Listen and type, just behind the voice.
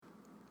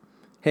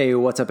Hey,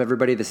 what's up,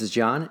 everybody? This is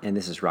John, and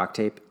this is Rock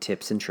Tape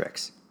Tips and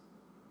Tricks.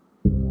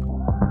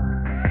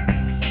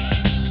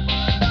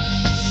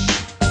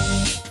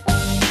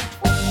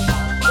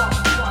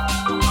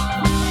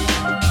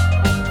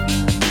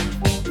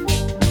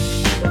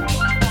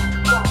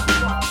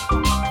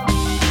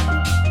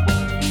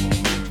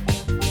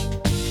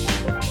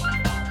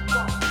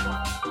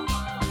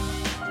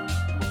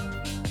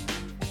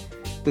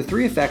 The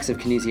three effects of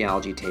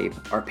kinesiology tape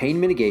are pain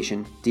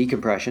mitigation,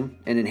 decompression,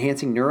 and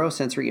enhancing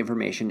neurosensory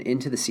information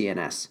into the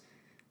CNS.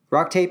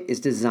 Rock tape is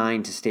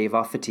designed to stave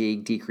off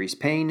fatigue, decrease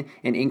pain,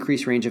 and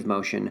increase range of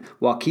motion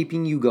while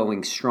keeping you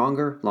going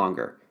stronger,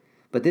 longer.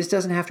 But this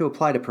doesn't have to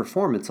apply to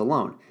performance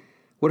alone.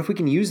 What if we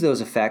can use those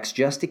effects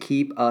just to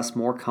keep us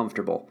more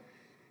comfortable?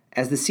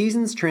 As the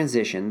seasons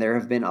transition, there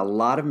have been a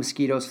lot of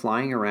mosquitoes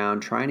flying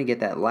around trying to get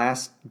that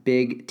last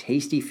big,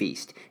 tasty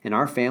feast, and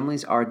our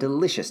families are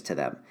delicious to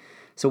them.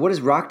 So what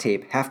does rock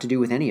tape have to do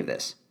with any of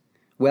this?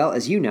 Well,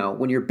 as you know,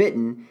 when you're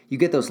bitten, you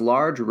get those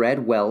large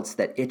red welts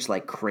that itch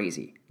like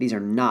crazy. These are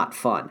not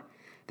fun.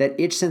 That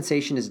itch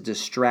sensation is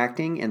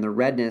distracting, and the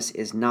redness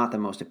is not the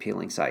most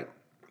appealing sight.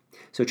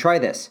 So try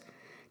this.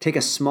 Take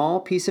a small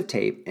piece of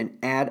tape and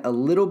add a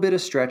little bit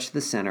of stretch to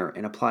the center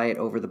and apply it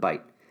over the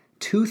bite.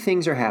 Two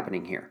things are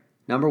happening here.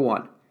 Number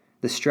one,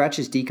 the stretch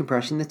is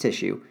decompressing the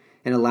tissue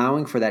and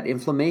allowing for that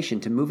inflammation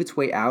to move its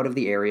way out of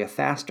the area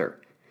faster.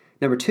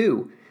 Number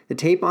two, the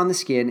tape on the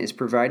skin is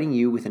providing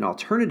you with an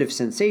alternative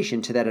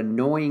sensation to that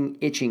annoying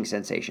itching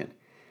sensation.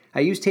 I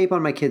use tape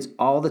on my kids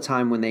all the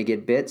time when they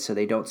get bit so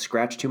they don't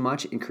scratch too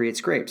much and create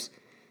scrapes.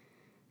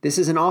 This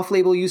is an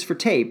off-label use for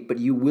tape, but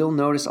you will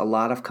notice a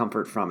lot of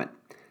comfort from it.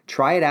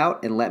 Try it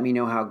out and let me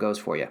know how it goes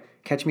for you.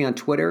 Catch me on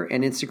Twitter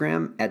and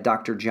Instagram at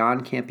Dr.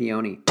 John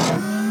Campione.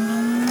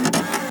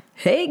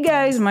 Hey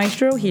guys,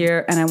 Maestro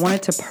here, and I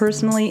wanted to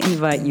personally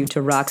invite you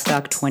to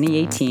Rockstock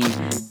 2018,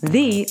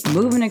 the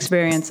movement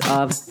experience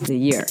of the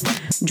year.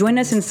 Join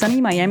us in sunny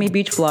Miami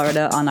Beach,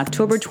 Florida on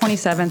October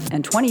 27th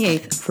and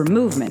 28th for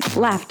movement,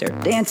 laughter,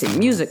 dancing,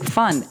 music,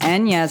 fun,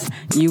 and yes,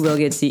 you will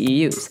get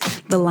CEUs.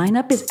 The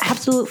lineup is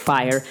absolute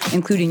fire,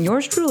 including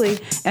yours truly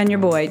and your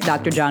boy,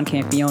 Dr. John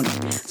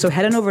Campione. So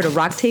head on over to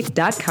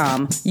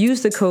rocktape.com,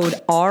 use the code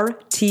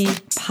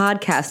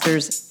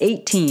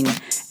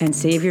RTPodcasters18, and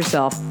save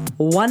yourself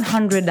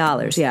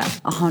 $100. Yeah,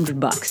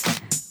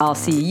 $100. I'll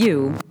see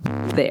you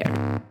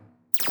there.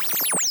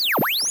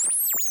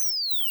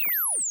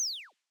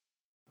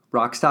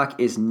 Rockstock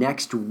is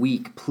next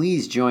week.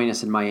 Please join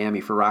us in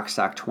Miami for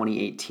Rockstock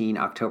 2018,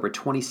 October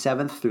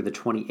 27th through the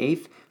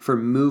 28th for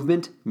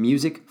movement,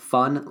 music,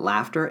 fun,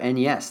 laughter, and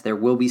yes, there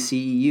will be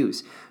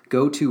CEUs.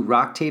 Go to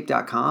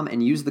rocktape.com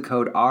and use the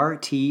code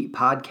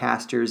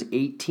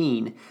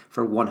RTPodcasters18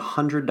 for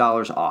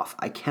 $100 off.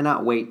 I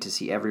cannot wait to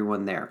see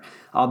everyone there.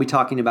 I'll be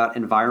talking about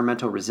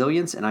environmental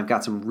resilience, and I've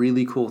got some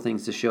really cool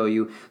things to show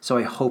you, so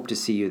I hope to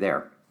see you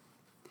there.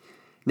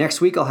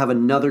 Next week, I'll have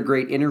another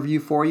great interview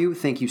for you.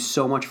 Thank you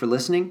so much for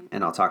listening,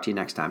 and I'll talk to you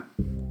next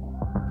time.